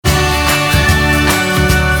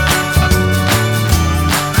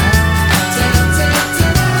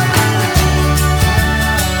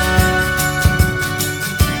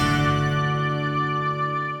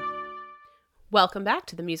Welcome back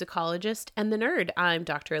to The Musicologist and the Nerd. I'm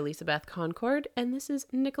Dr. Elizabeth Concord, and this is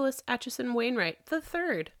Nicholas Atchison Wainwright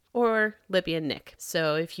III, or Libyan Nick.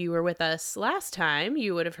 So if you were with us last time,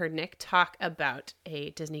 you would have heard Nick talk about a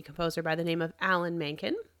Disney composer by the name of Alan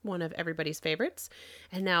Menken, one of everybody's favorites.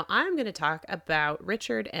 And now I'm going to talk about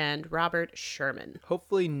Richard and Robert Sherman.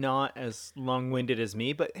 Hopefully not as long-winded as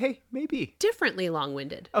me, but hey, maybe. Differently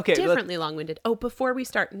long-winded. Okay. Differently long-winded. Oh, before we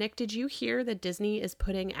start, Nick, did you hear that Disney is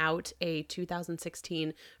putting out a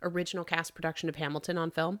 2016 original cast production of Hamilton on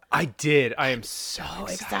film? I did. I am so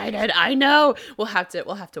excited. I know. We'll have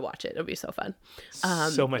to watch it. It'll be so fun.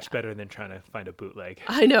 So much better than trying to find a bootleg.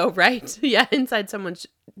 I know, right? Yeah, inside someone's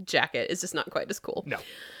jacket is just not quite as cool. No.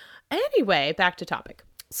 Anyway, back to topic.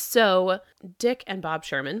 So Dick and Bob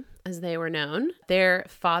Sherman, as they were known, their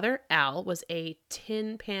father, Al, was a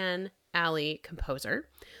Tin Pan Alley composer.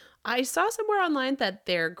 I saw somewhere online that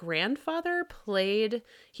their grandfather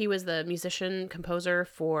he was the musician composer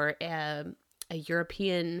for a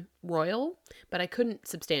European royal, but I couldn't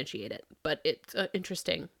substantiate it. But it's an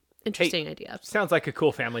interesting idea. Sounds like a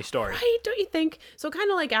cool family story. Right, don't you think? So kind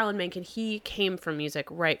of like Alan Menken, he came from music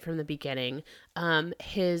right from the beginning.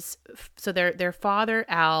 Their father,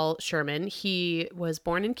 Al Sherman, he was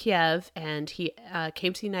born in Kiev, and he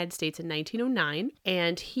came to the United States in 1909,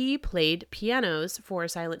 and he played pianos for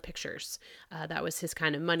silent pictures. That was his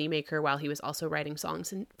kind of moneymaker while he was also writing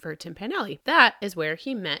songs for Tin Pan Alley. That is where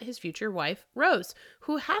he met his future wife, Rose,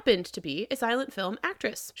 who happened to be a silent film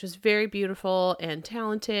actress. She was very beautiful and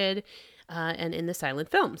talented, and in the silent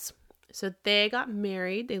films. So they got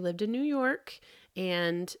married. They lived in New York,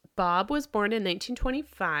 and Bob was born in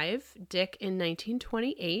 1925, Dick in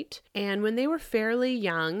 1928. And when they were fairly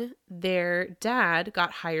young, their dad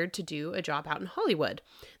got hired to do a job out in Hollywood.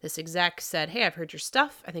 This exec said, "Hey, I've heard your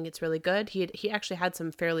stuff. I think it's really good." He actually had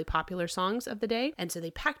some fairly popular songs of the day. And so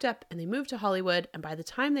they packed up and they moved to Hollywood. And by the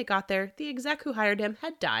time they got there, the exec who hired him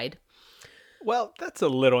had died. Well, that's a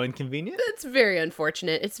little inconvenient. It's very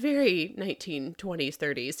unfortunate. It's very 1920s,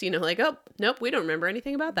 30s, like, oh, nope, we don't remember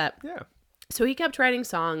anything about that. Yeah. So he kept writing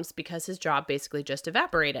songs because his job basically just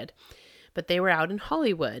evaporated. But they were out in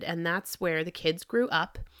Hollywood, and that's where the kids grew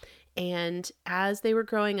up. And as they were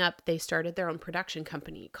growing up, they started their own production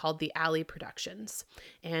company called the Alley Productions.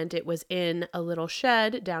 And it was in a little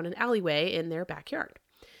shed down an alleyway in their backyard.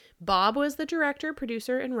 Bob was the director,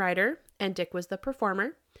 producer, and writer, and Dick was the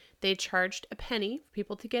performer. They charged a penny for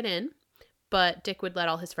people to get in, but Dick would let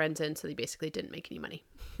all his friends in, so they basically didn't make any money.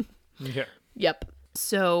 Yeah. Yep.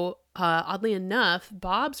 So, oddly enough,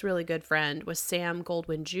 Bob's really good friend was Sam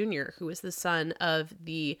Goldwyn Jr., who was the son of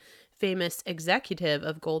the famous executive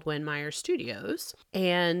of Goldwyn Mayer Studios.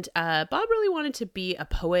 And Bob really wanted to be a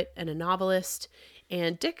poet and a novelist,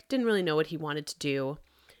 and Dick didn't really know what he wanted to do.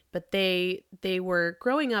 But they were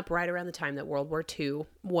growing up right around the time that World War II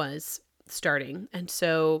was starting. And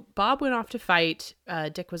so Bob went off to fight.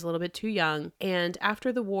 Dick was a little bit too young. And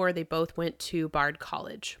after the war, they both went to Bard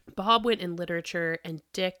College. Bob went in literature, and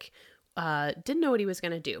Dick didn't know what he was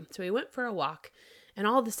going to do. So he went for a walk, and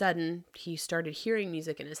all of a sudden he started hearing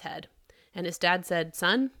music in his head. And his dad said,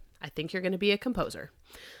 "Son, I think you're going to be a composer."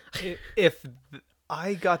 If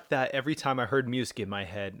I got that every time I heard music in my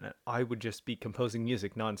head, I would just be composing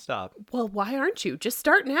music nonstop. Well, why aren't you? Just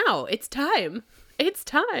start now. It's time. It's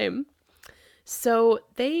time. So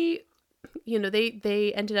they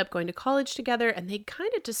ended up going to college together, and they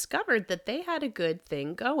kind of discovered that they had a good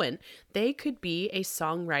thing going. They could be a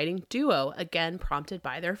songwriting duo, again, prompted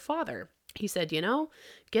by their father. He said,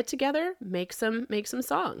 get together, make some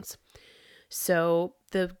songs. So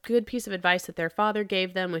the good piece of advice that their father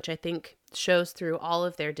gave them, which I think shows through all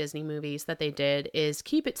of their Disney movies that they did, is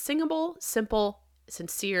keep it singable, simple,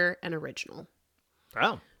 sincere, and original.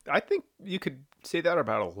 Wow. I think you could say that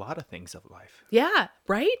about a lot of things of life. Yeah,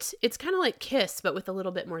 right? It's kind of like Kiss, but with a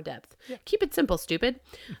little bit more depth. Yeah. Keep it simple, stupid.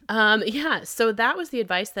 So that was the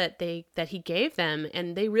advice that he gave them,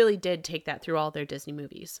 and they really did take that through all their Disney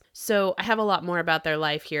movies. So I have a lot more about their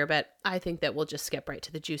life here, but I think that we'll just skip right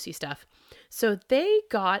to the juicy stuff. So they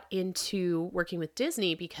got into working with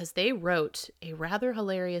Disney because they wrote a rather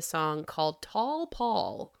hilarious song called Tall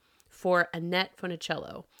Paul for Annette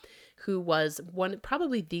Funicello, who was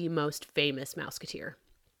probably the most famous Mouseketeer.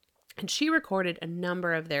 And she recorded a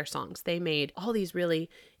number of their songs. They made all these really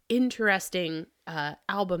interesting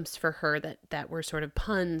albums for her that were sort of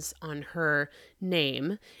puns on her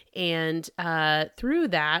name. And through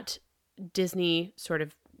that, Disney sort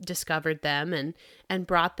of discovered them and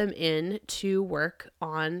brought them in to work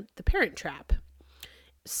on The Parent Trap.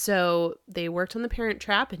 So they worked on The Parent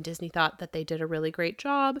Trap, and Disney thought that they did a really great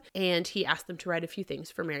job, and he asked them to write a few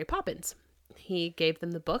things for Mary Poppins. He gave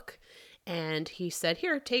them the book, And he said,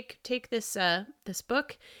 "Here, take this this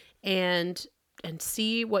book and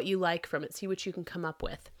see what you like from it. See what you can come up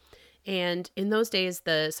with." And in those days,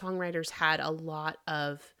 the songwriters had a lot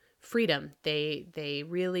of freedom. They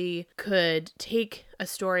really could take a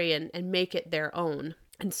story and make it their own.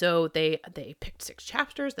 And so they picked 6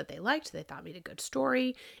 chapters that they liked, they thought made a good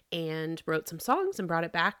story, and wrote some songs and brought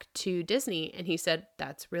it back to Disney. And he said,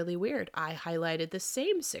 "That's really weird. I highlighted the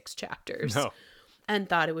same 6 chapters No. and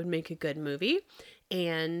thought it would make a good movie."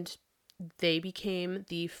 And they became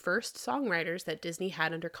the first songwriters that Disney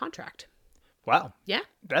had under contract. Wow. Yeah.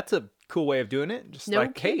 That's a cool way of doing it. Just No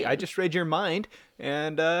like, kidding. hey, I just read your mind,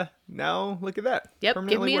 and now look at that. Yep, give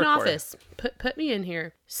Permanently me an work for you. office. Put me in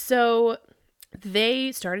here. So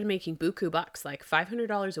they started making buku bucks, like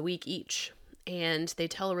 $500 a week each. And they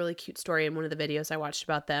tell a really cute story in one of the videos I watched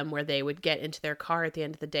about them, where they would get into their car at the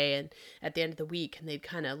end of the day and at the end of the week, and they'd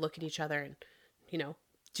kind of look at each other and, you know,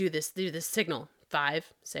 do this signal.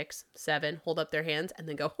 5, 6, 7, hold up their hands, and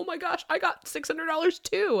then go, "Oh my gosh, I got $600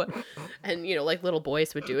 too." And, you know, like little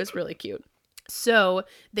boys would do. It's really cute. So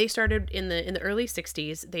they started in the early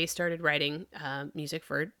 60s, they started writing music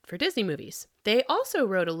for Disney movies. They also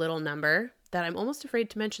wrote a little number that I'm almost afraid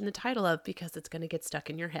to mention the title of because it's going to get stuck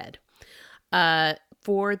in your head.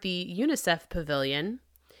 For the UNICEF Pavilion,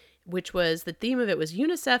 which was, the theme of it was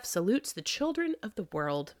 "UNICEF salutes the children of the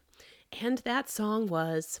world." And that song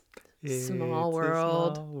was Small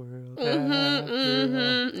World.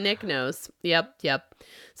 Nick knows. Yep.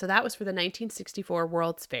 So that was for the 1964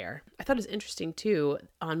 World's Fair. I thought it was interesting too.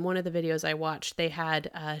 On one of the videos I watched, they had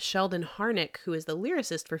Sheldon Harnick, who is the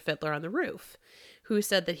lyricist for Fiddler on the Roof, who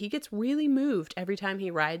said that he gets really moved every time he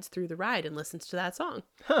rides through the ride and listens to that song.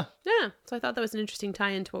 Huh. Yeah. So I thought that was an interesting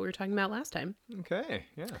tie-in to what we were talking about last time. Okay.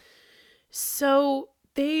 Yeah. So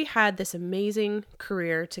they had this amazing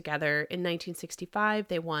career together. In 1965,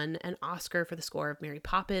 they won an Oscar for the score of Mary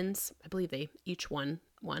Poppins. I believe they each won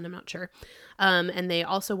one, I'm not sure. And they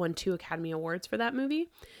also won 2 Academy Awards for that movie.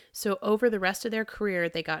 So over the rest of their career,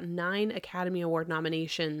 they got 9 Academy Award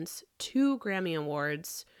nominations, 2 Grammy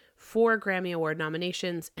Awards, 4 Grammy Award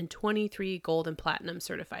nominations, and 23 gold and platinum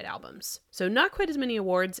certified albums. So not quite as many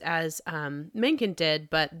awards as Menken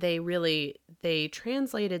did, but they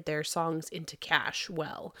translated their songs into cash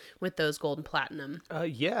well with those gold and platinum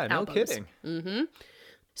Yeah, no albums. kidding. Mm-hmm.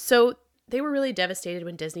 So they were really devastated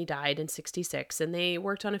when Disney died in 66, and they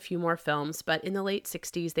worked on a few more films, but in the late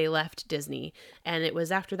 60s, they left Disney. And it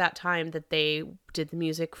was after that time that they did the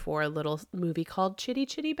music for a little movie called Chitty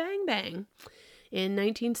Chitty Bang Bang in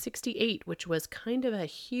 1968, which was kind of a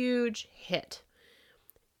huge hit.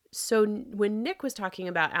 So when Nick was talking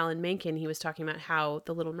about Alan Menken, he was talking about how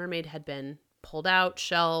The Little Mermaid had been pulled out,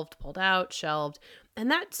 shelved,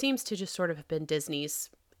 and that seems to just sort of have been Disney's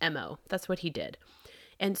MO. That's what he did.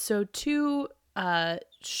 And so 2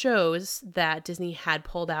 shows that Disney had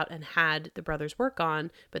pulled out and had the brothers work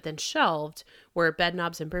on, but then shelved, were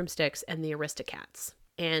Bedknobs and Broomsticks and the Aristocats.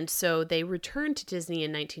 And so they returned to Disney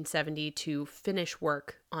in 1970 to finish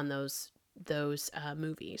work on those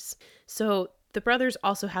movies. So the brothers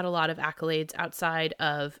also had a lot of accolades outside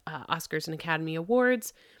of Oscars and Academy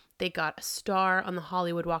Awards. They got a star on the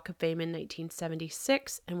Hollywood Walk of Fame in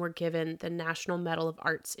 1976 and were given the National Medal of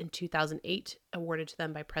Arts in 2008, awarded to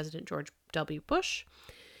them by President George W. Bush.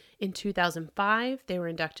 In 2005, they were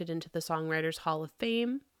inducted into the Songwriters Hall of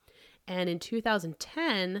Fame. And in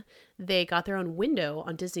 2010, they got their own window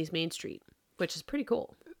on Disney's Main Street, which is pretty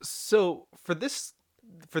cool. So for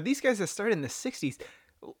these guys that started in the 60s,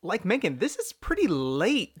 like Menken, this is pretty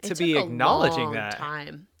late to be acknowledging that.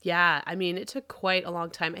 Time. Yeah, I mean, it took quite a long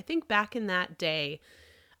time. I think back in that day,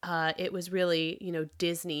 it was really,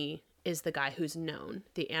 Disney is the guy who's known.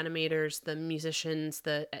 The animators, the musicians,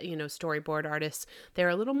 the, storyboard artists, they're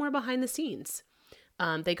a little more behind the scenes.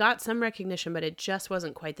 They got some recognition, but it just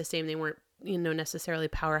wasn't quite the same. They weren't, necessarily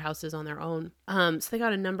powerhouses on their own. So they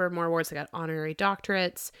got a number more awards. They got honorary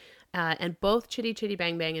doctorates. And both Chitty Chitty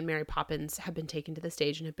Bang Bang and Mary Poppins have been taken to the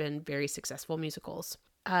stage and have been very successful musicals.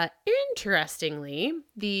 Interestingly,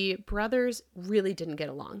 the brothers really didn't get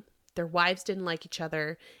along. Their wives didn't like each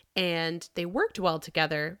other, and they worked well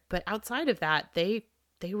together. But outside of that, they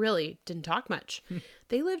really didn't talk much.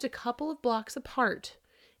 They lived a couple of blocks apart.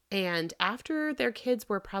 And after their kids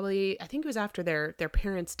were probably, I think it was after their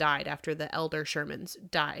parents died, after the elder Shermans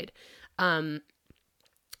died,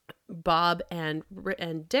 Bob and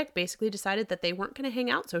Dick basically decided that they weren't going to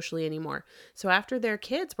hang out socially anymore. So after their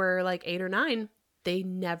kids were like 8 or 9, they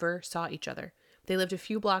never saw each other. They lived a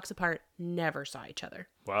few blocks apart, never saw each other.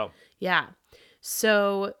 Wow. Yeah.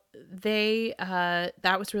 So they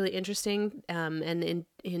that was really interesting. And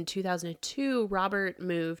in 2002, Robert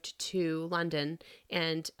moved to London,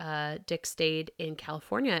 and Dick stayed in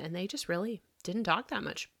California, and they just really didn't talk that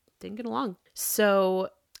much, didn't get along. So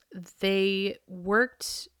they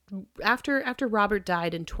worked after Robert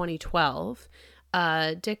died in 2012.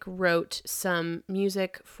 Dick wrote some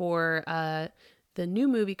music for the new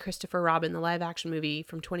movie Christopher Robin, the live action movie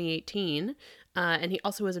from 2018. And he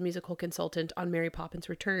also was a musical consultant on Mary Poppins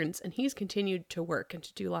Returns. And he's continued to work and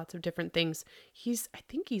to do lots of different things. I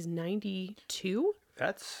think he's 92.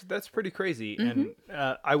 That's pretty crazy. Mm-hmm.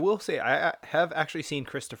 And I will say, I have actually seen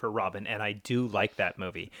Christopher Robin, and I do like that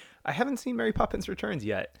movie. I haven't seen Mary Poppins Returns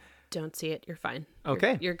yet. Don't see it. You're fine.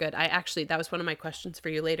 Okay. You're good. That was one of my questions for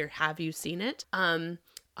you later. Have you seen it?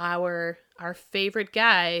 Our favorite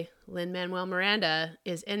guy, Lin-Manuel Miranda,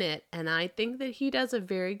 is in it, and I think that he does a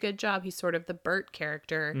very good job. He's sort of the Bert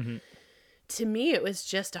character. Mm-hmm. To me, it was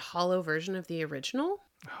just a hollow version of the original.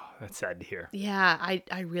 Oh, that's sad to hear. Yeah,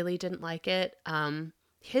 I really didn't like it.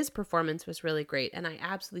 His performance was really great, and I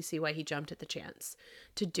absolutely see why he jumped at the chance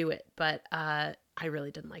to do it, but I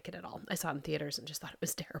really didn't like it at all. I saw it in theaters and just thought it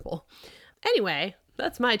was terrible. Anyway,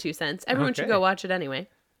 that's my 2 cents. Everyone should go watch it anyway.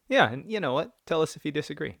 Yeah, and you know what? Tell us if you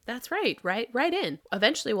disagree. That's right. Write in.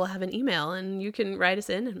 Eventually, we'll have an email, and you can write us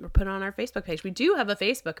in and put it on our Facebook page. We do have a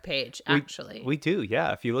Facebook page, actually. We do,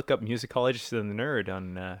 yeah. If you look up Musicologist and the Nerd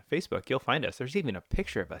on Facebook, you'll find us. There's even a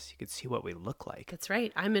picture of us. You can see what we look like. That's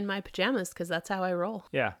right. I'm in my pajamas because that's how I roll.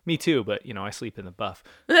 Yeah, me too, but, I sleep in the buff.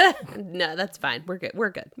 No, that's fine. We're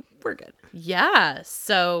good. Yeah,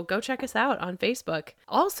 so go check us out on Facebook.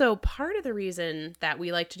 Also, part of the reason that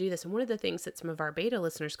we like to do this, and one of the things that some of our beta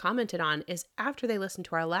listeners commented on, is after they listened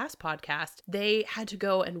to our last podcast, they had to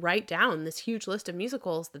go and write down this huge list of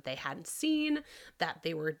musicals that they hadn't seen, that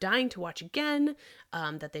they were dying to watch again,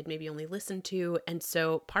 that they'd maybe only listened to. And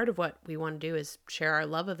so part of what we want to do is share our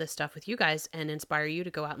love of this stuff with you guys and inspire you to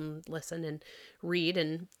go out and listen and read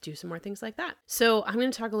and do some more things like that. So I'm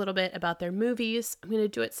going to talk a little bit about their movies. I'm going to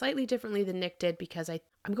do it slightly differently than Nick did because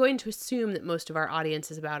I'm going to assume that most of our audience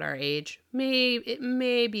is about our age. It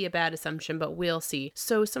may be a bad assumption, but we'll see.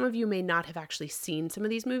 So some of you may not have actually seen some of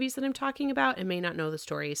these movies that I'm talking about and may not know the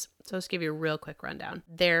stories. So let's give you a real quick rundown.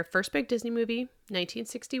 Their first big Disney movie,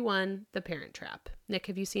 1961, The Parent Trap. Nick,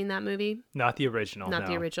 have you seen that movie? Not the original. Not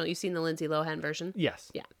the original. You've seen the Lindsay Lohan version? Yes.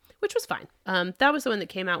 Yeah. Which was fine. That was the one that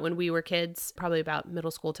came out when we were kids, probably about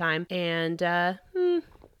middle school time. And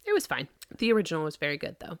it was fine. The original was very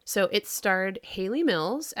good, though. So it starred Haley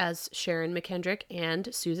Mills as Sharon McKendrick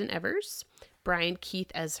and Susan Evers, Brian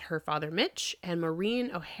Keith as her father Mitch, and Maureen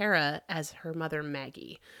O'Hara as her mother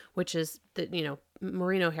Maggie, which is,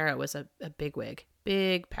 Maureen O'Hara was a bigwig,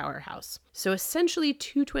 big powerhouse. So essentially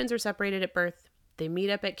 2 twins are separated at birth. They meet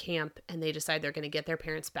up at camp and they decide they're going to get their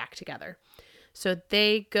parents back together. So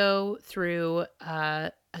they go through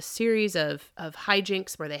a series of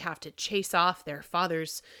hijinks where they have to chase off their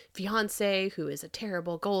father's fiance, who is a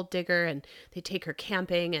terrible gold digger, and they take her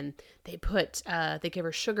camping and they give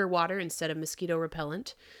her sugar water instead of mosquito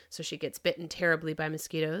repellent. So she gets bitten terribly by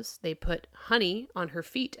mosquitoes. They put honey on her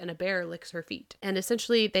feet and a bear licks her feet. And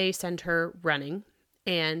essentially they send her running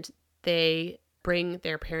and they bring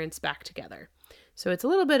their parents back together. So it's a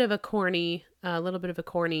little bit of a corny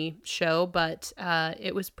show, but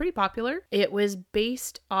it was pretty popular. It was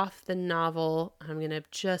based off the novel, I'm going to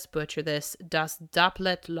just butcher this, Das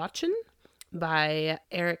Doppelt-Lotchen by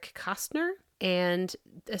Eric Kastner. And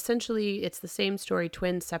essentially it's the same story,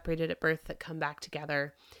 twins separated at birth that come back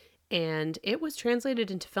together. And it was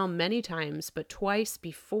translated into film many times, but twice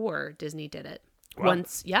before Disney did it. Wow.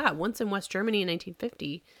 Once in West Germany in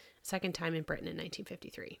 1950. Second time in Britain in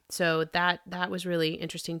 1953. So that was really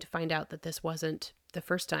interesting to find out that this wasn't the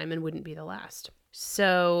first time and wouldn't be the last.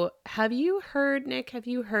 So Nick, have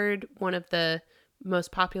you heard one of the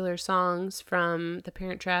most popular songs from The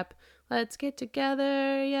Parent Trap? Let's get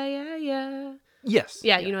together, yeah, yeah, yeah. Yes.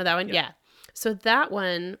 Yeah, you know that one? Yeah. So that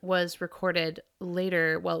one was recorded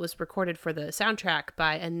later. Well, it was recorded for the soundtrack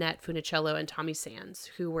by Annette Funicello and Tommy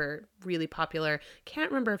Sands, who were really popular.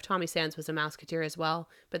 Can't remember if Tommy Sands was a Mouseketeer as well,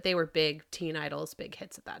 but they were big teen idols, big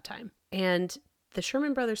hits at that time. And the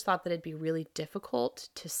Sherman brothers thought that it'd be really difficult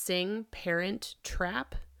to sing Parent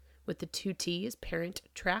Trap with the 2 T's, Parent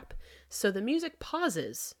Trap. So the music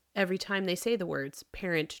pauses every time they say the words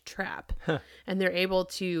Parent Trap. Huh. And they're able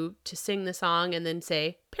to sing the song and then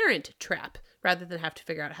say Parent Trap rather than have to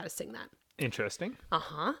figure out how to sing that. Interesting.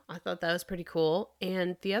 Uh-huh. I thought that was pretty cool.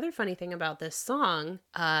 And the other funny thing about this song,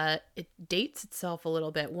 it dates itself a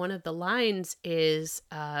little bit. One of the lines is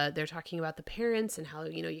they're talking about the parents and how,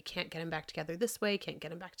 you can't get them back together this way, can't get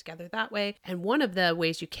them back together that way. And one of the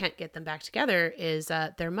ways you can't get them back together is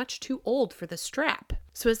they're much too old for the strap.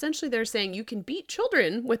 So essentially they're saying you can beat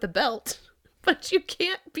children with a belt, but you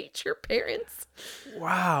can't beat your parents.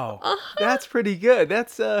 Wow. That's pretty good.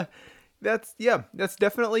 That's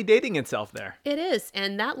definitely dating itself there. It is.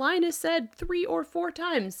 And that line is said 3 or 4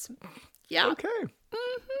 times. Yeah. Okay.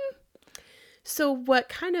 So what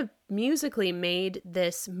kind of musically made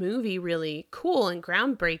this movie really cool and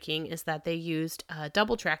groundbreaking is that they used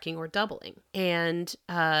double tracking or doubling. And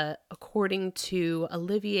according to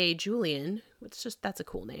Olivier Julian, that's a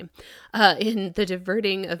cool name, in The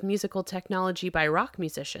Diverting of Musical Technology by Rock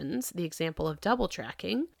Musicians, the example of double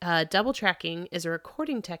tracking is a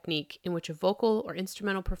recording technique in which a vocal or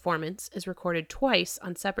instrumental performance is recorded twice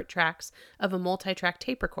on separate tracks of a multi-track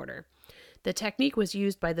tape recorder. The technique was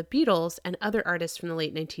used by the Beatles and other artists from the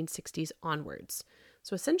late 1960s onwards.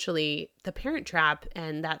 So essentially, The Parent Trap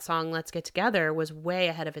and that song Let's Get Together was way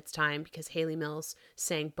ahead of its time because Hayley Mills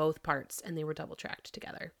sang both parts and they were double tracked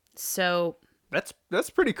together. So that's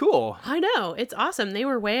pretty cool. I know, it's awesome. They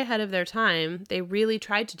were way ahead of their time. They really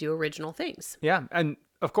tried to do original things. Yeah, and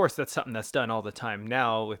of course that's something that's done all the time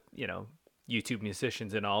now with, YouTube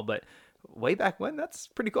musicians and all, but way back when, that's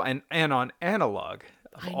pretty cool. And on analog.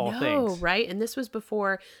 I know, right? And this was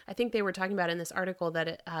before, I think they were talking about in this article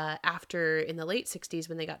that after, in the late 60s,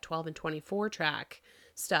 when they got 12 and 24 track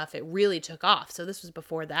stuff, it really took off. So this was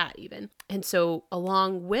before that even. And so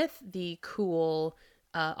along with the cool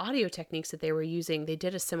audio techniques that they were using, they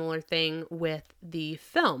did a similar thing with the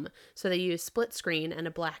film. So they used split screen and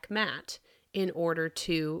a black matte in order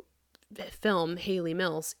to film Hayley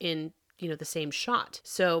Mills in, the same shot.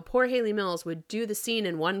 So poor Hayley Mills would do the scene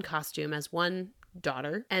in one costume as one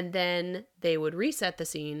daughter, and then they would reset the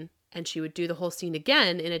scene and she would do the whole scene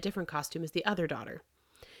again in a different costume as the other daughter,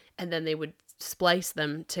 and then they would splice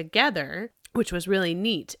them together, which was really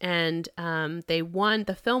neat. And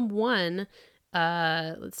the film won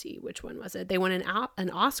let's see, which one was it, they won an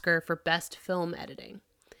Oscar for best film editing.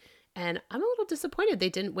 And I'm a little disappointed they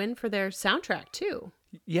didn't win for their soundtrack too.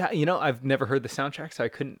 Yeah, I've never heard the soundtrack, so I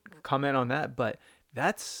couldn't comment on that, but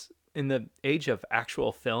that's in the age of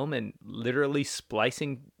actual film and literally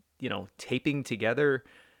splicing, taping together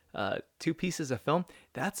 2 pieces of film.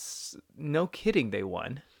 That's no kidding, they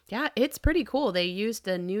won. Yeah, it's pretty cool. They used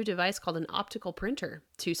a new device called an optical printer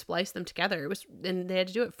to splice them together. And they had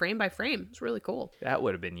to do it frame by frame. It's really cool. That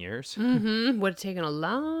would have been years. Would have taken a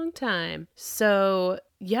long time. So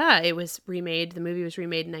yeah, it was remade. The movie was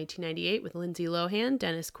remade in 1998 with Lindsay Lohan,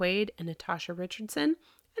 Dennis Quaid, and Natasha Richardson. And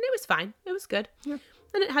it was fine. It was good. Yeah.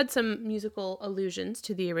 And it had some musical allusions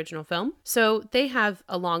to the original film. So they have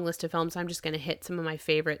a long list of films. I'm just going to hit some of my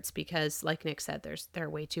favorites because, like Nick said, there are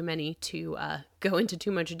way too many to go into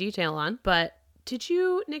too much detail on. But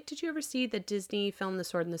Nick, did you ever see the Disney film The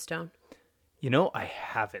Sword and the Stone? I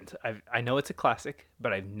haven't. I know it's a classic,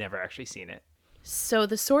 but I've never actually seen it. So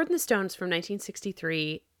The Sword and the Stone is from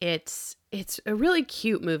 1963. It's a really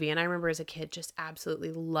cute movie. And I remember as a kid just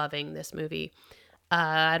absolutely loving this movie.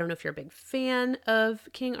 I don't know if you're a big fan of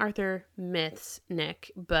King Arthur myths, Nick,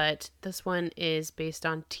 but this one is based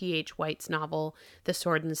on T.H. White's novel, The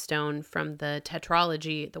Sword and the Stone, from the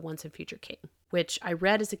tetralogy, The Once and Future King, which I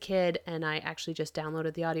read as a kid, and I actually just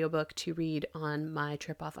downloaded the audiobook to read on my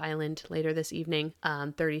trip off island later this evening.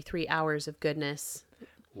 33 hours of goodness.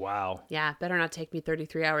 Wow. Yeah, better not take me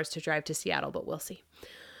 33 hours to drive to Seattle, but we'll see.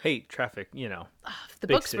 Hey, traffic, the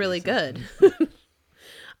book's really good.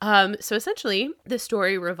 So essentially, the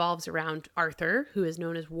story revolves around Arthur, who is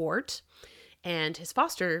known as Wart, and his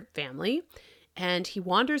foster family. And he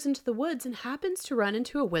wanders into the woods and happens to run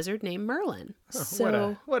into a wizard named Merlin.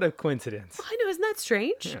 What a coincidence. I know, isn't that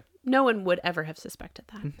strange? Yeah. No one would ever have suspected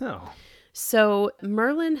that. No. So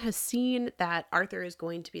Merlin has seen that Arthur is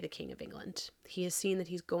going to be the King of England. He has seen that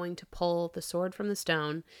he's going to pull the sword from the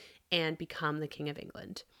stone and become the King of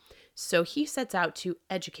England. So he sets out to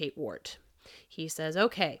educate Wart. He says,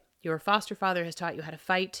 okay, your foster father has taught you how to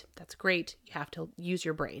fight. That's great. You have to use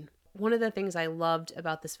your brain. One of the things I loved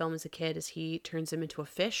about this film as a kid is he turns him into a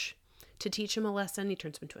fish to teach him a lesson. He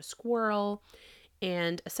turns him into a squirrel.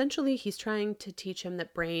 And essentially, he's trying to teach him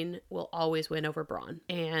that brain will always win over brawn.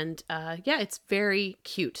 And it's very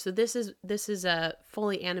cute. So this is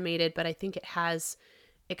fully animated, but I think it has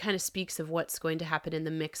it kind of speaks of what's going to happen in the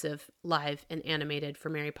mix of live and animated for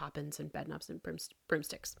Mary Poppins and Bedknobs and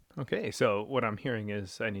Broomsticks. Okay, so what I'm hearing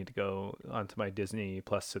is I need to go onto my Disney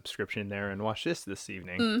Plus subscription there and watch this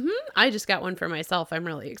evening. I just got one for myself. I'm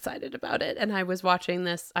really excited about it. And I was watching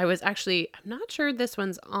this. I'm not sure this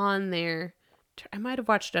one's on there. I might have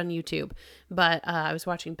watched it on YouTube, but I was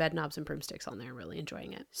watching Bedknobs and Broomsticks on there, really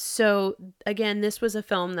enjoying it. So again, this was a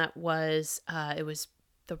film that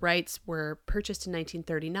the rights were purchased in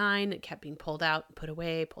 1939. It kept being pulled out and put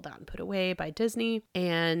away, pulled out and put away by Disney.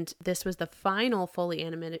 And this was the final fully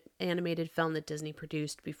animated film that Disney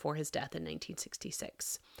produced before his death in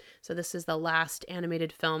 1966. So this is the last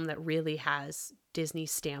animated film that really has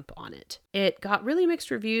Disney's stamp on it. It got really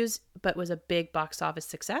mixed reviews, but was a big box office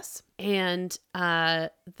success. And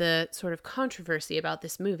the sort of controversy about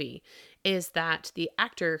this movie is that the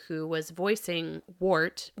actor who was voicing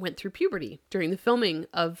Wart went through puberty during the filming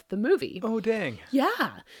of the movie. Oh, dang.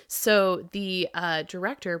 Yeah. So the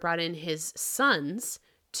director brought in his sons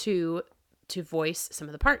to voice some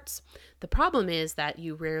of the parts. The problem is that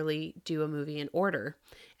you rarely do a movie in order.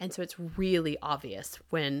 And so it's really obvious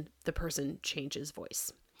when the person changes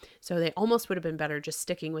voice. So they almost would have been better just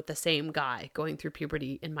sticking with the same guy going through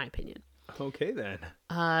puberty, in my opinion. Okay, then.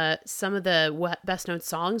 Some of the best known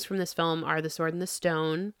songs from this film are The Sword and the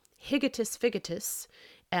Stone, Higatus Figatus,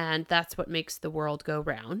 and That's What Makes the World Go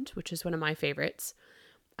Round, which is one of my favorites.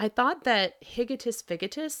 I thought that Higatus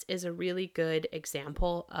Figatus is a really good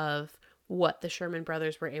example of what the Sherman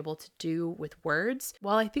brothers were able to do with words.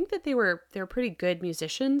 While I think that they were pretty good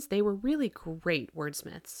musicians, they were really great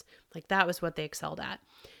wordsmiths. Like, that was what they excelled at.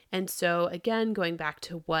 And so again, going back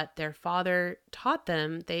to what their father taught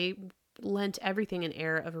them, they lent everything an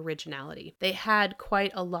air of originality. They had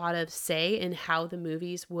quite a lot of say in how the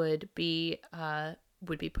movies would be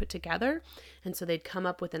put together. And so they'd come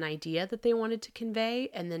up with an idea that they wanted to convey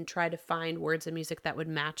and then try to find words and music that would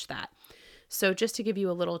match that. So just to give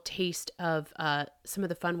you a little taste of some of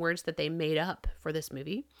the fun words that they made up for this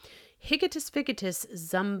movie. Higatus Figatus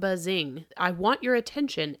Zumba Zing. I want your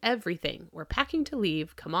attention, everything. We're packing to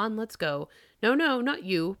leave. Come on, let's go. No, not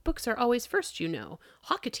you. Books are always first, you know.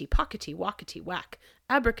 Hockety, pockety, walkety, whack.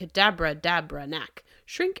 Abracadabra, dabra, knack.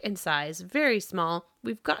 Shrink in size, very small.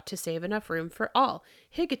 We've got to save enough room for all.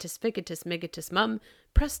 Higatus Figatus Migatus Mum.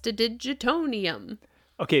 Prestidigitonium.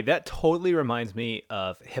 Okay, that totally reminds me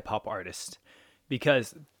of hip-hop artists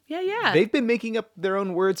because Yeah. they've been making up their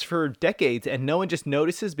own words for decades and no one just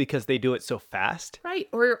notices because they do it so fast. Right.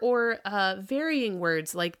 Or varying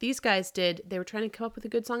words like these guys did. They were trying to come up with a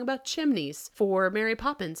good song about chimneys for Mary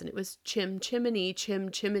Poppins, and it was chimney,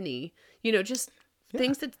 chimney. Just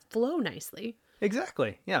things that flow nicely.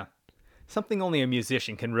 Exactly. Yeah. Something only a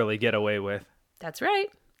musician can really get away with. That's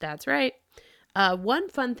right. One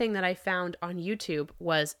fun thing that I found on YouTube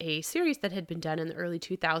was a series that had been done in the early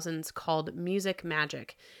 2000s called Music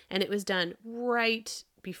Magic. And it was done right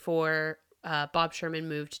before Bob Sherman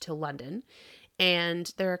moved to London.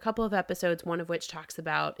 And there are a couple of episodes, one of which talks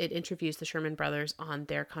about, it interviews the Sherman brothers on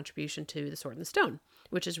their contribution to The Sword and the Stone,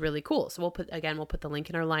 which is really cool. So we'll put the link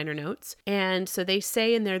in our liner notes. And so they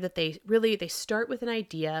say in there that they start with an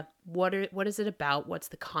idea. What is it about? What's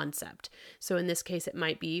the concept? So in this case, it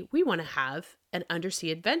might be, we want to have an undersea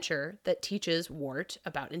adventure that teaches Wart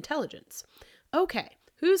about intelligence. Okay,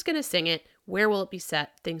 who's going to sing it? Where will it be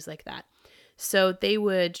set? Things like that. So they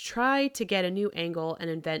would try to get a new angle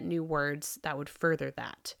and invent new words that would further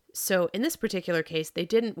that. So in this particular case, they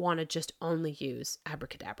didn't want to just only use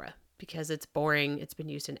abracadabra because it's boring. It's been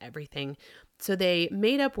used in everything. So they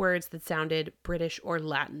made up words that sounded British or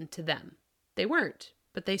Latin to them. They weren't,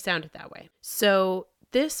 but they sounded that way. So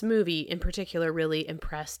this movie in particular really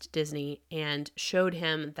impressed Disney and showed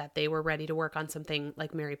him that they were ready to work on something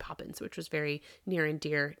like Mary Poppins, which was very near and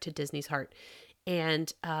dear to Disney's heart.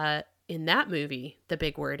 And in that movie, the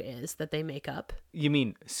big word is that they make up. You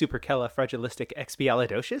mean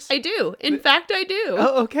supercalifragilisticexpialidocious? I do. In fact, I do.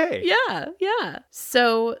 Oh, okay. Yeah.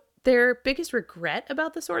 So their biggest regret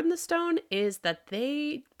about The Sword and the Stone is that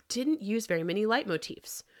they didn't use very many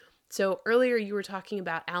leitmotifs. So earlier you were talking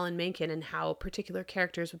about Alan Menken and how particular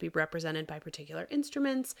characters would be represented by particular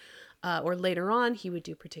instruments, or later on he would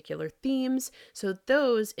do particular themes. So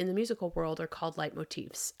those in the musical world are called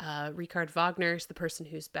leitmotifs. Richard Wagner is the person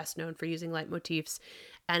who's best known for using leitmotifs,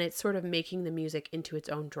 and it's sort of making the music into its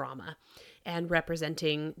own drama. and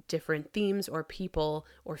representing different themes or people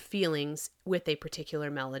or feelings with a particular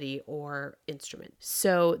melody or instrument.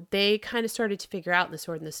 So they kind of started to figure out in The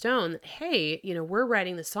Sword and the Stone that, hey, we're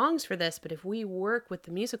writing the songs for this, but if we work with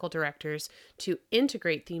the musical directors to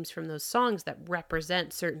integrate themes from those songs that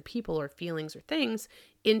represent certain people or feelings or things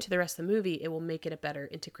into the rest of the movie, it will make it a better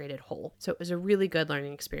integrated whole. So it was a really good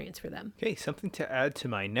learning experience for them. Okay, something to add to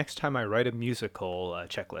my next time I write a musical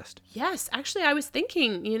checklist. Yes, actually, I was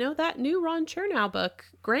thinking, that new Ron Chernow book,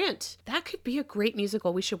 Grant, that could be a great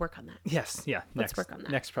musical. We should work on that. Yes, yeah. Let's work on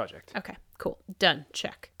that. Next project. Okay, cool. Done.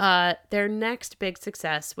 Check. Their next big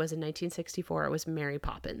success was in 1964. It was Mary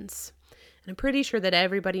Poppins. And I'm pretty sure that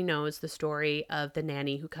everybody knows the story of the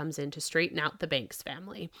nanny who comes in to straighten out the Banks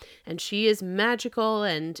family. And she is magical,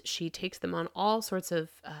 and she takes them on all sorts of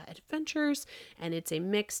adventures, and it's a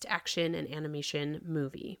mixed action and animation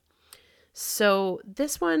movie. So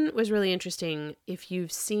this one was really interesting. If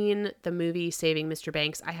you've seen the movie Saving Mr.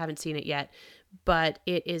 Banks, I haven't seen it yet, but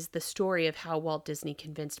it is the story of how Walt Disney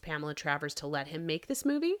convinced Pamela Travers to let him make this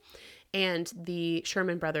movie. And the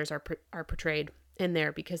Sherman brothers are portrayed in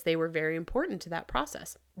there because they were very important to that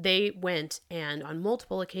process. They went and on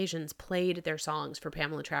multiple occasions played their songs for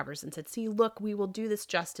Pamela Travers and said, see, look, we will do this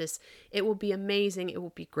justice. It will be amazing. It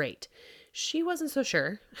will be great. She wasn't so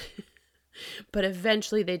sure, but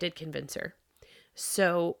eventually they did convince her.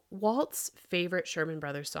 So Walt's favorite Sherman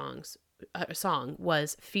Brothers song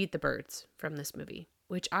was Feed the Birds from this movie,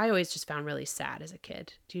 which I always just found really sad as a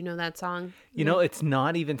kid. Do you know that song? It's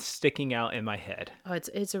not even sticking out in my head. Oh,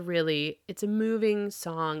 it's a moving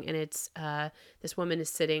song, and it's this woman is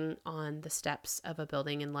sitting on the steps of a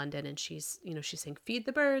building in London, and she's saying, feed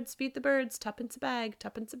the birds, tuppence a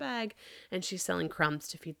bag, and she's selling crumbs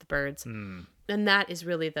to feed the birds. And that is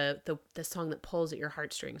really the song that pulls at your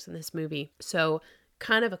heartstrings in this movie. So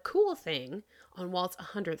kind of a cool thing, on Walt's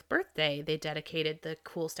 100th birthday, they dedicated the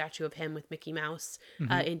cool statue of him with Mickey Mouse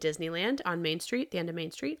in Disneyland on Main Street, the end of Main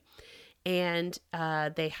Street. And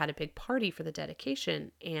they had a big party for the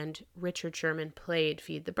dedication, and Richard Sherman played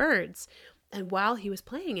Feed the Birds. And while he was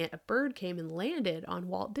playing it, a bird came and landed on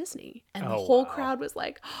Walt Disney. And the whole crowd was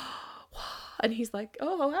like, oh, and he's like,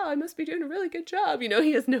 oh, wow, I must be doing a really good job.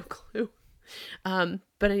 He has no clue.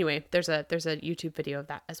 But anyway, there's a YouTube video of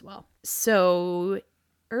that as well. So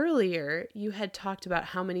earlier you had talked about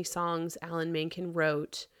how many songs Alan Menken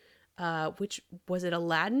wrote. Which was it,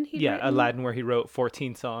 Aladdin? Aladdin, where he wrote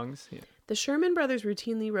 14 songs. Yeah. The Sherman brothers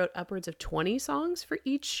routinely wrote upwards of 20 songs for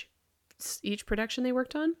each production they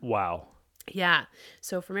worked on. Wow. Yeah.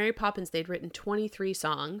 So for Mary Poppins, they'd written 23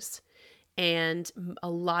 songs, and a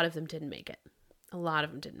lot of them didn't make it.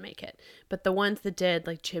 But the ones that did,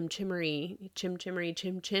 like Chim Chimmery, Chim Chimmery,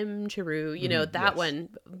 Chim Chim Chiroo, that one,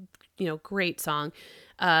 great song.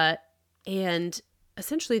 And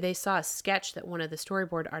essentially they saw a sketch that one of the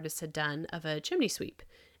storyboard artists had done of a chimney sweep.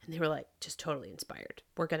 And they were like, just totally inspired.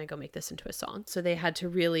 We're going to go make this into a song. So they had to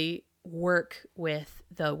really work with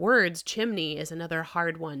the words. Chimney is another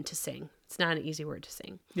hard one to sing. It's not an easy word to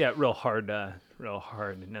sing. Yeah, real hard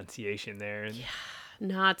enunciation there. Yeah.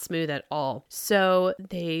 Not smooth at all. So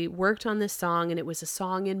they worked on this song, and it was a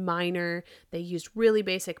song in minor. They used really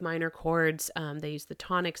basic minor chords. They used the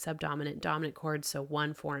tonic, subdominant, dominant chords, so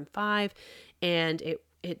 1, 4, and 5. And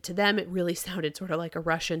it to them, it really sounded sort of like a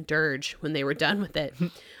Russian dirge when they were done with it.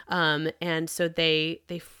 And so they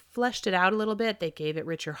fleshed it out a little bit. They gave it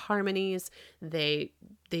richer harmonies. They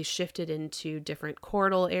shifted into different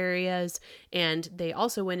chordal areas, and they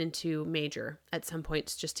also went into major at some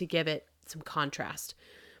points just to give it some contrast.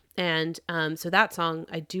 And so that song,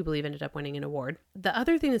 I do believe, ended up winning an award. The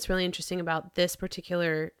other thing that's really interesting about this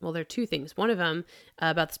particular, well, there are two things. One of them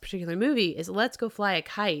about this particular movie is Let's Go Fly a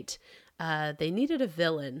Kite. They needed a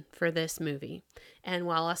villain for this movie. And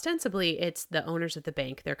while ostensibly it's the owners of the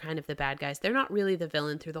bank, they're kind of the bad guys, they're not really the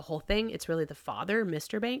villain through the whole thing. It's really the father,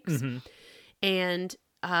 Mr. Banks. Mm-hmm. And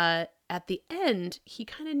at the end, he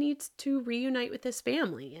kind of needs to reunite with his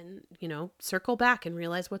family and, circle back and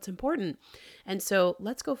realize what's important. And so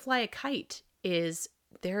Let's Go Fly a Kite is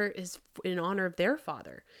in honor of their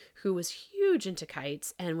father, who was huge into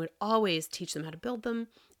kites and would always teach them how to build them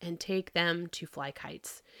and take them to fly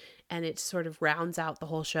kites. And it sort of rounds out the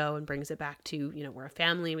whole show and brings it back to, we're a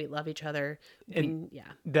family, we love each other.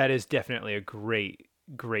 That is definitely a great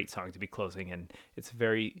song to be closing, and it's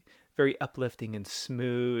very, very uplifting and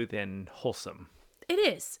smooth and wholesome. It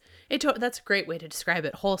is. That's a great way to describe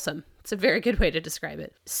it. Wholesome. It's a very good way to describe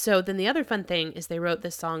it. So then the other fun thing is they wrote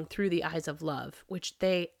this song Through the Eyes of Love, which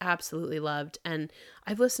they absolutely loved. And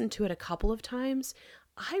I've listened to it a couple of times.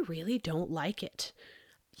 I really don't like it.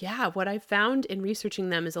 Yeah, what I found in researching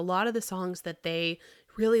them is a lot of the songs that they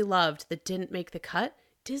really loved that didn't make the cut,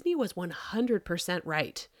 Disney was 100%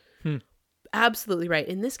 right. Absolutely right.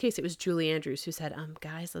 In this case, it was Julie Andrews who said,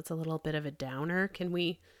 guys, that's a little bit of a downer. Can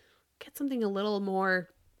we get something a little more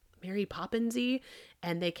Mary Poppins-y?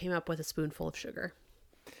 And they came up with A Spoonful of Sugar.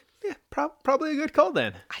 Yeah, probably a good call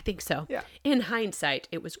then. I think so. Yeah. In hindsight,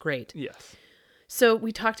 it was great. Yes. So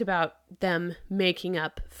we talked about them making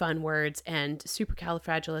up fun words, and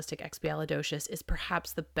supercalifragilisticexpialidocious is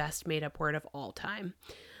perhaps the best made up word of all time.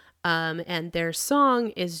 And their song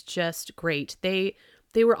is just great. They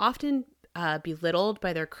were often belittled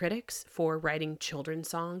by their critics for writing children's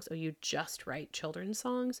songs. Oh, you just write children's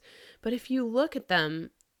songs. But if you look at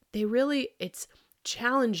them, it's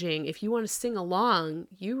challenging. If you want to sing along,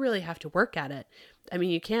 you really have to work at it. I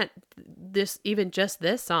mean, you can't, this song,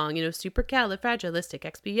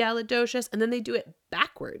 supercalifragilisticexpialidocious, and then they do it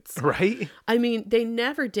backwards. Right? I mean, they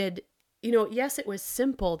never did, yes, it was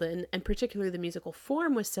simple, and particularly the musical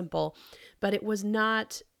form was simple, but it was a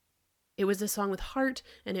song with heart,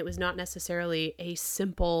 and it was not necessarily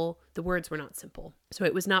the words were not simple. So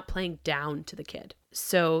it was not playing down to the kid.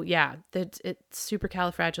 So yeah, it's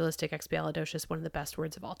supercalifragilisticexpialidocious, one of the best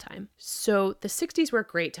words of all time. So the 60s were a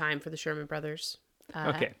great time for the Sherman Brothers.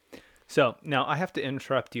 Okay. So now I have to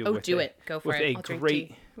interrupt you. Go for it.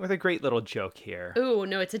 With a great little joke here. Ooh,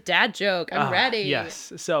 no, it's a dad joke. I'm ready.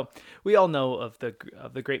 Yes. So we all know of the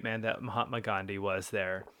great man that Mahatma Gandhi was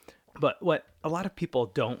there. But what a lot of people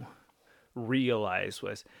don't realize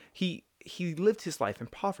was he lived his life in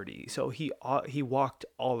poverty. So he walked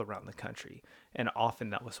all around the country, and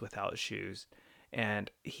often that was without shoes. And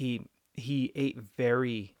he ate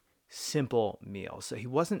very simple meals. So he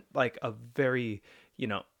wasn't like a very,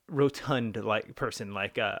 rotund like person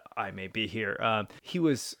like I may be here. He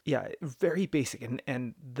was very basic,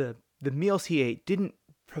 and the meals he ate didn't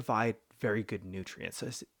provide very good nutrients. So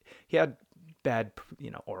he had bad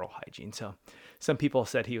oral hygiene. So some people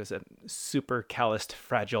said he was a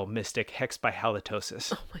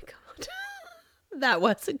supercalifragilisticexpialidocious. Oh my god. That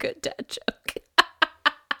was a good dad joke.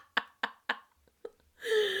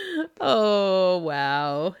 Oh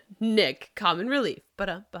wow. Nick, common relief.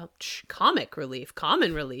 Comic relief.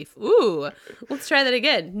 Common relief. Ooh. Let's try that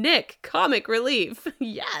again. Nick, comic relief.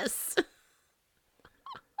 Yes.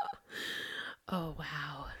 Oh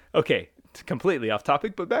wow. Okay, it's completely off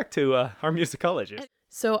topic, but back to our musicologist.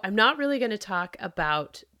 So I'm not really going to talk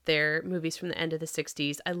about their movies from the end of the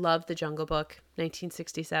 60s. I love The Jungle Book,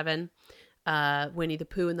 1967. Winnie the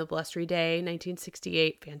Pooh and the Blustery Day,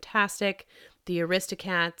 1968, fantastic. The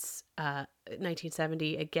Aristocats,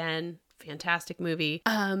 1970, again, fantastic movie.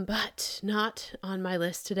 But not on my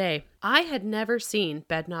list today. I had never seen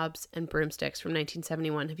Bedknobs and Broomsticks from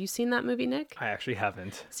 1971. Have you seen that movie, Nick? I actually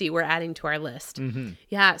haven't. See, we're adding to our list. Mm-hmm.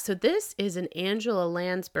 Yeah, so this is an Angela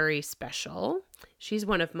Lansbury special. She's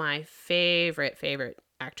one of my favorite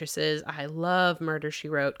actresses. I love Murder, She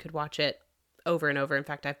Wrote. Could watch it over and over. In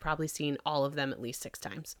fact, I've probably seen all of them at least 6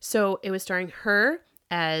 times. So it was starring her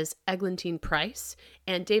as Eglantine Price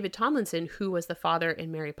and David Tomlinson, who was the father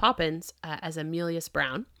in Mary Poppins, as Emilius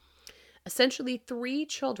Brown. Essentially, 3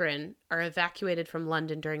 children are evacuated from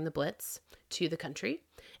London during the Blitz to the country,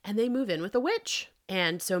 and they move in with a witch.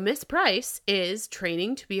 And so Miss Price is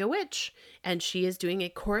training to be a witch, and she is doing a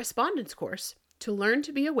correspondence course to learn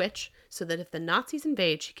to be a witch so that if the Nazis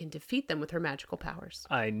invade, she can defeat them with her magical powers.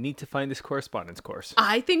 I need to find this correspondence course.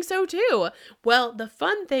 I think so too. Well, the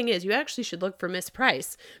fun thing is you actually should look for Miss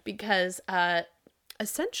Price because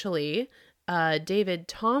essentially David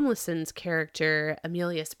Tomlinson's character,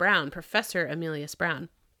 Emilius Brown, Professor Emilius Brown,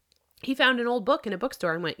 he found an old book in a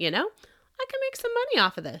bookstore and went, I can make some money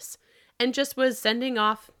off of this. And just was sending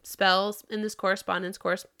off spells in this correspondence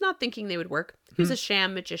course, not thinking they would work. He was a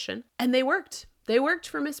sham magician. And they worked. They worked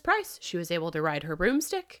for Miss Price. She was able to ride her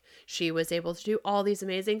broomstick. She was able to do all these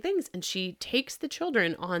amazing things. And she takes the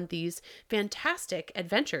children on these fantastic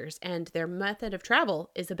adventures. And their method of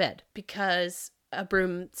travel is a bed because a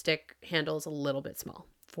broomstick handle is a little bit small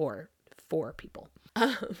for 4 people.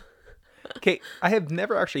 Okay, I have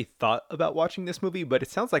never actually thought about watching this movie, but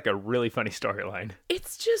it sounds like a really funny storyline.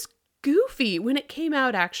 It's just goofy. When it came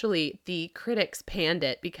out, actually, the critics panned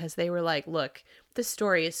it because they were like, look, this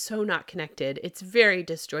story is so not connected. It's very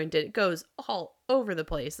disjointed. It goes all over the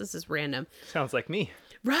place. This is random. Sounds like me.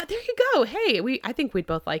 Right, there you go. Hey, I think we'd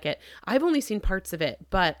both like it. I've only seen parts of it,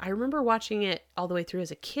 but I remember watching it all the way through as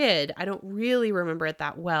a kid. I don't really remember it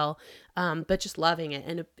that well, but just loving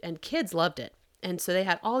it. And kids loved it. And so they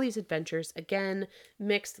had all these adventures, again,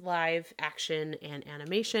 mixed live action and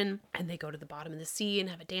animation. And they go to the bottom of the sea and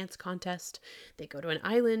have a dance contest. They go to an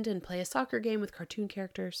island and play a soccer game with cartoon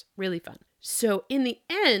characters. Really fun. So in the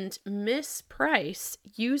end, Miss Price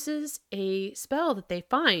uses a spell that they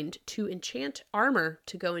find to enchant armor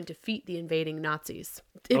to go and defeat the invading Nazis.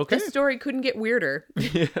 If the story couldn't get weirder.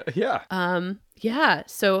 Yeah. Yeah.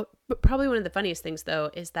 So but probably one of the funniest things, though,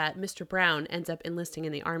 is that Mr. Brown ends up enlisting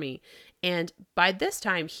in the army. And by this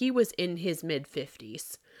time, he was in his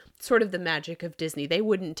mid-50s. Sort of the magic of Disney. They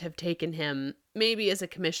wouldn't have taken him maybe as a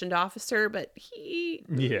commissioned officer, but he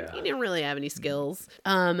didn't really have any skills.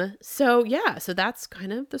 So that's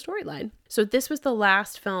kind of the storyline. So this was the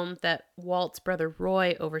last film that Walt's brother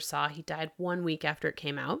Roy oversaw. He died 1 week after it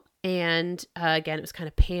came out. And again, it was kind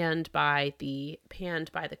of panned by the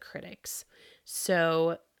critics.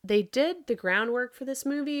 So they did the groundwork for this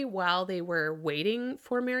movie while they were waiting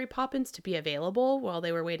for Mary Poppins to be available, while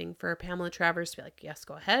they were waiting for Pamela Travers to be like, yes,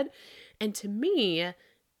 go ahead. And to me,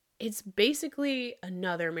 it's basically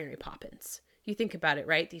another Mary Poppins. You think about it,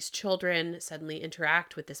 right? These children suddenly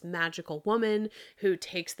interact with this magical woman who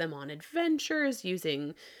takes them on adventures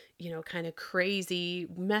using, kind of crazy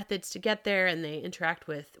methods to get there. And they interact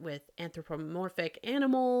with anthropomorphic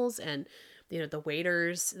animals and the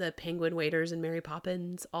waiters, the penguin waiters in Mary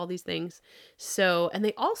Poppins, all these things. So, and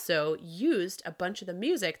they also used a bunch of the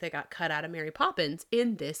music that got cut out of Mary Poppins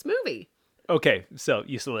in this movie. Okay, so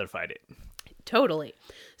you solidified it. Totally.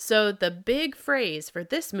 So the big phrase for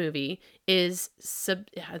this movie is,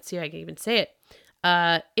 let's see if I can even say it.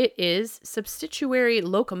 It is substitutionary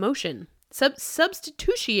locomotion.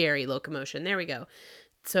 Substitutionary locomotion. There we go.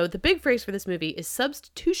 So the big phrase for this movie is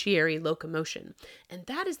substitutionary locomotion. And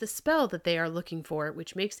that is the spell that they are looking for,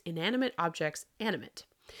 which makes inanimate objects animate.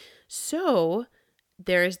 So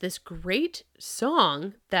there is this great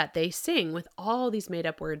song that they sing with all these made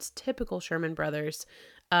up words, typical Sherman Brothers.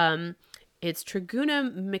 It's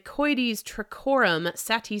Trigunum Mycoides Tricorum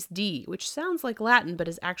Satis D, which sounds like Latin, but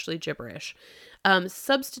is actually gibberish.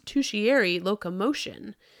 Substitutionary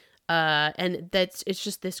locomotion. And it's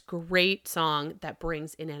just this great song that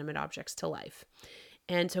brings inanimate objects to life.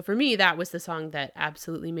 And so for me, that was the song that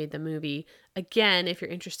absolutely made the movie. Again, if you're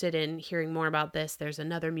interested in hearing more about this, there's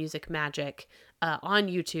another Music Magic on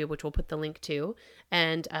YouTube, which we'll put the link to.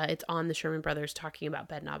 And it's on the Sherman Brothers talking about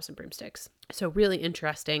bed knobs and broomsticks. So really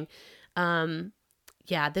interesting.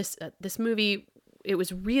 This movie, it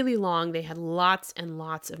was really long. They had lots and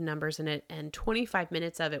lots of numbers in it, and 25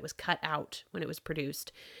 minutes of it was cut out when it was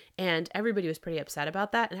produced. And everybody was pretty upset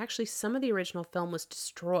about that. And actually, some of the original film was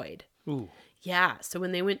destroyed. Ooh. Yeah. So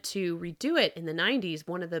when they went to redo it in the 90s,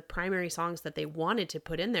 one of the primary songs that they wanted to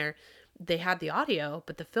put in there, they had the audio,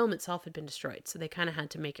 but the film itself had been destroyed. So they kind of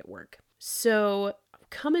had to make it work. So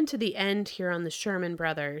coming to the end here on the Sherman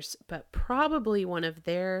Brothers, but probably one of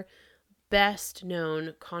their best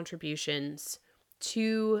known contributions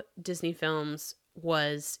to Disney films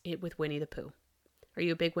was it with Winnie the Pooh. Are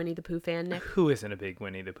you a big Winnie the Pooh fan, Nick? Who isn't a big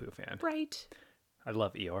Winnie the Pooh fan? Right. I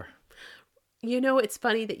love Eeyore. It's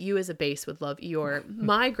funny that you as a base would love Eeyore.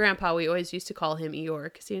 My grandpa, we always used to call him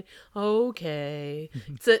Eeyore because okay.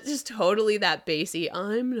 So it's just totally that bassy,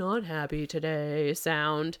 I'm not happy today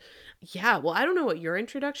sound. Yeah, well, I don't know what your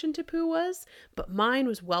introduction to Pooh was, but mine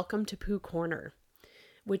was Welcome to Pooh Corner,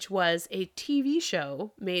 which was a TV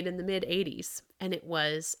show made in the mid-'80s. And it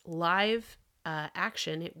was live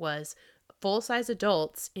action. It was full-size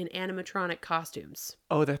adults in animatronic costumes.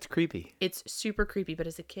 Oh, that's creepy. It's super creepy, but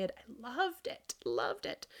as a kid, I loved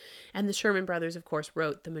it. And the Sherman Brothers, of course,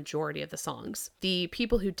 wrote the majority of the songs. The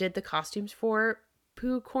people who did the costumes for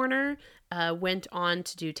Pooh Corner went on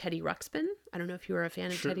to do Teddy Ruxpin. I don't know if you were a fan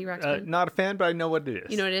of Teddy Ruxpin. Not a fan, but I know what it is.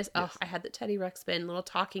 You know what it is? Yes. Oh, I had the Teddy Ruxpin little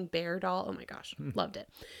talking bear doll. Oh my gosh, loved it.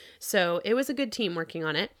 So it was a good team working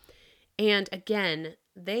on it. And again,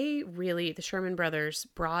 the Sherman Brothers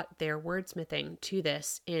brought their wordsmithing to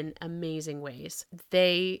this in amazing ways.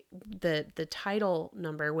 The title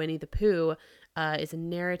number, Winnie the Pooh, is a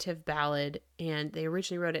narrative ballad, and they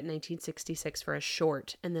originally wrote it in 1966 for a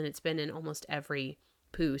short, and then it's been in almost every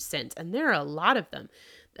Pooh since, and there are a lot of them.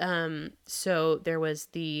 So there was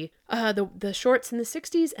the shorts in the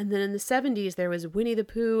 60s, and then in the 70s there was Winnie the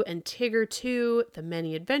Pooh and Tigger 2, The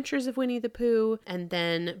Many Adventures of Winnie the Pooh, and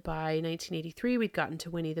then by 1983 we'd gotten to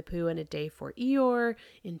Winnie the Pooh and A Day for Eeyore.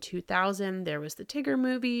 In 2000 there was the Tigger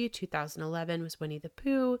movie, 2011 was Winnie the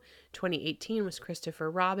Pooh, 2018 was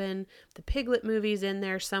Christopher Robin, the Piglet movie's in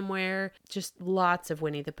there somewhere, just lots of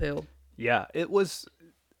Winnie the Pooh. Yeah, it was...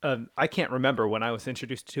 I can't remember when I was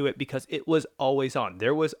introduced to it because it was always on.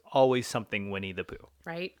 There was always something Winnie the Pooh.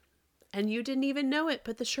 Right? and you didn't even know it,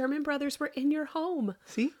 but the Sherman Brothers were in your home.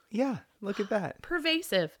 See? Yeah, look at that.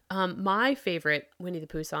 Pervasive. My favorite Winnie the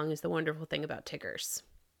Pooh song is The Wonderful Thing About Tiggers,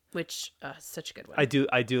 which is such a good one. I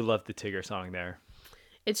do love the Tigger song there.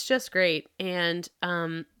 It's just great. And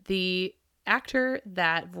the actor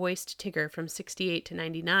that voiced Tigger from 68 to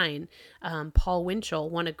 99, Paul Winchell,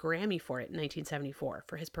 won a Grammy for it in 1974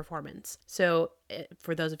 for his performance. So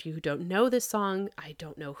for those of you who don't know this song, I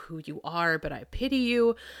don't know who you are, but I pity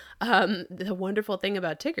you. The wonderful thing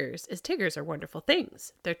about Tiggers is Tiggers are wonderful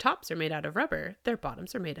things. Their tops are made out of rubber. Their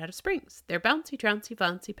bottoms are made out of springs. They're bouncy, trouncy,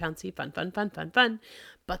 bouncy, pouncy, fun, fun, fun, fun, fun.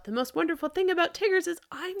 But the most wonderful thing about Tiggers is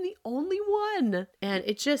I'm the only one. And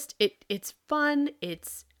it's fun.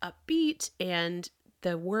 It's upbeat, and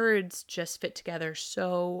the words just fit together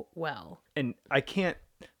so well. And I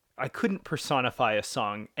couldn't personify a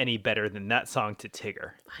song any better than that song to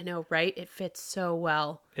Tigger. I know, right? It fits so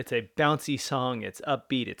well. It's a bouncy song. It's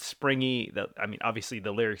upbeat. It's springy. Obviously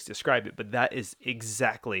the lyrics describe it, but that is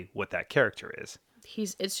exactly what that character is.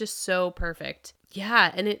 It's just so perfect.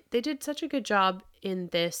 Yeah, and they did such a good job in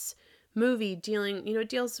this movie it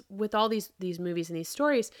deals with all these movies and these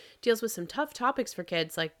stories, deals with some tough topics for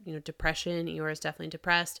kids, like, depression. Eeyore's definitely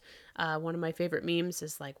depressed. One of my favorite memes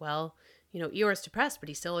is like, well, Eeyore's depressed, but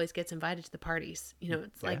he still always gets invited to the parties.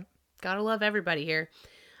 It's like, gotta love everybody here.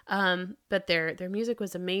 But their music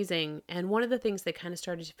was amazing. And one of the things they kind of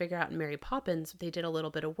started to figure out in Mary Poppins, they did a little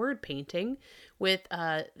bit of word painting with,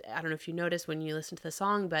 I don't know if you noticed when you listen to the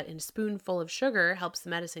song, but in a spoonful of sugar helps the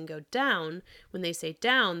medicine go down. When they say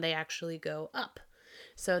down, they actually go up.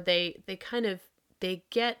 So they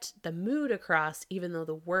get the mood across, even though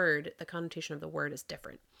the connotation of the word is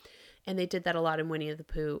different. And they did that a lot in Winnie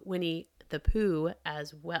the Pooh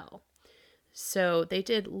as well. So they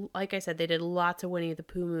did, like I said, they did lots of Winnie the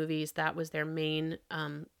Pooh movies. That was their main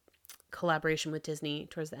collaboration with Disney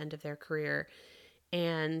towards the end of their career.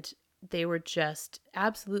 And they were just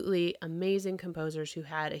absolutely amazing composers who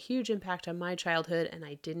had a huge impact on my childhood, and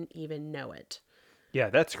I didn't even know it. Yeah,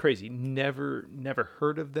 that's crazy. Never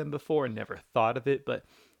heard of them before, never thought of it. But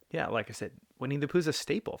yeah, like I said, Winnie the Pooh's a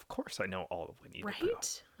staple. Of course I know all of Winnie the Pooh.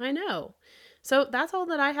 Right? I know. So that's all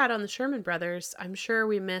that I had on the Sherman Brothers. I'm sure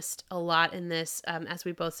we missed a lot in this. As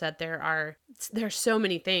we both said, there's so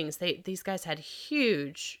many things. These guys had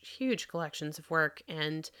huge collections of work,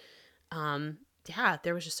 and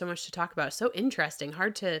there was just so much to talk about. So interesting.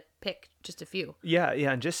 Hard to pick just a few. Yeah,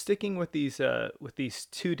 and just sticking with these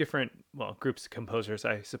two different groups of composers,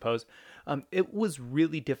 I suppose. It was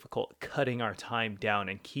really difficult cutting our time down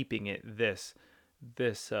and keeping it this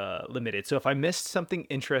limited. So if I missed something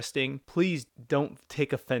interesting, please don't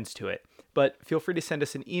take offense to it. But feel free to send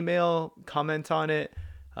us an email, comment on it.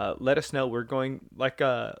 Let us know. We're going, like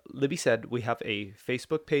Libby said, we have a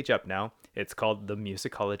Facebook page up now. It's called The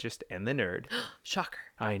Musicologist and the Nerd. Shocker.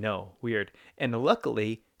 I know, weird. And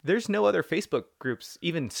luckily, there's no other Facebook groups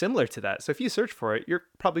even similar to that. So if you search for it, you're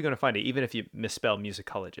probably going to find it, even if you misspell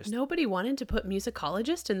musicologist. Nobody wanted to put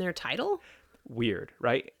musicologist in their title? Weird,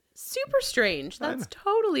 right? Super strange. That's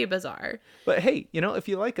totally bizarre. But hey, if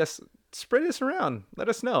you like us, spread us around. Let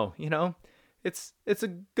us know. It's a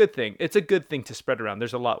good thing. It's a good thing to spread around.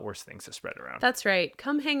 There's a lot worse things to spread around. That's right.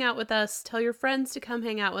 Come hang out with us. Tell your friends to come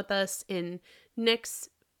hang out with us in Nick's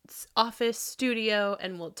office studio,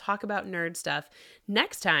 and we'll talk about nerd stuff.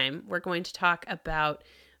 Next time, we're going to talk about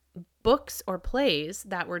books or plays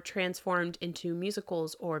that were transformed into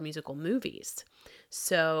musicals or musical movies.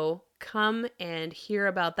 So come and hear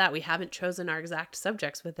about that. We haven't chosen our exact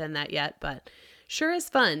subjects within that yet, but sure is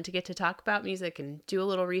fun to get to talk about music and do a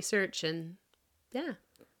little research and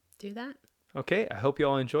do that. Okay, I hope you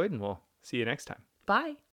all enjoyed, and we'll see you next time. Bye.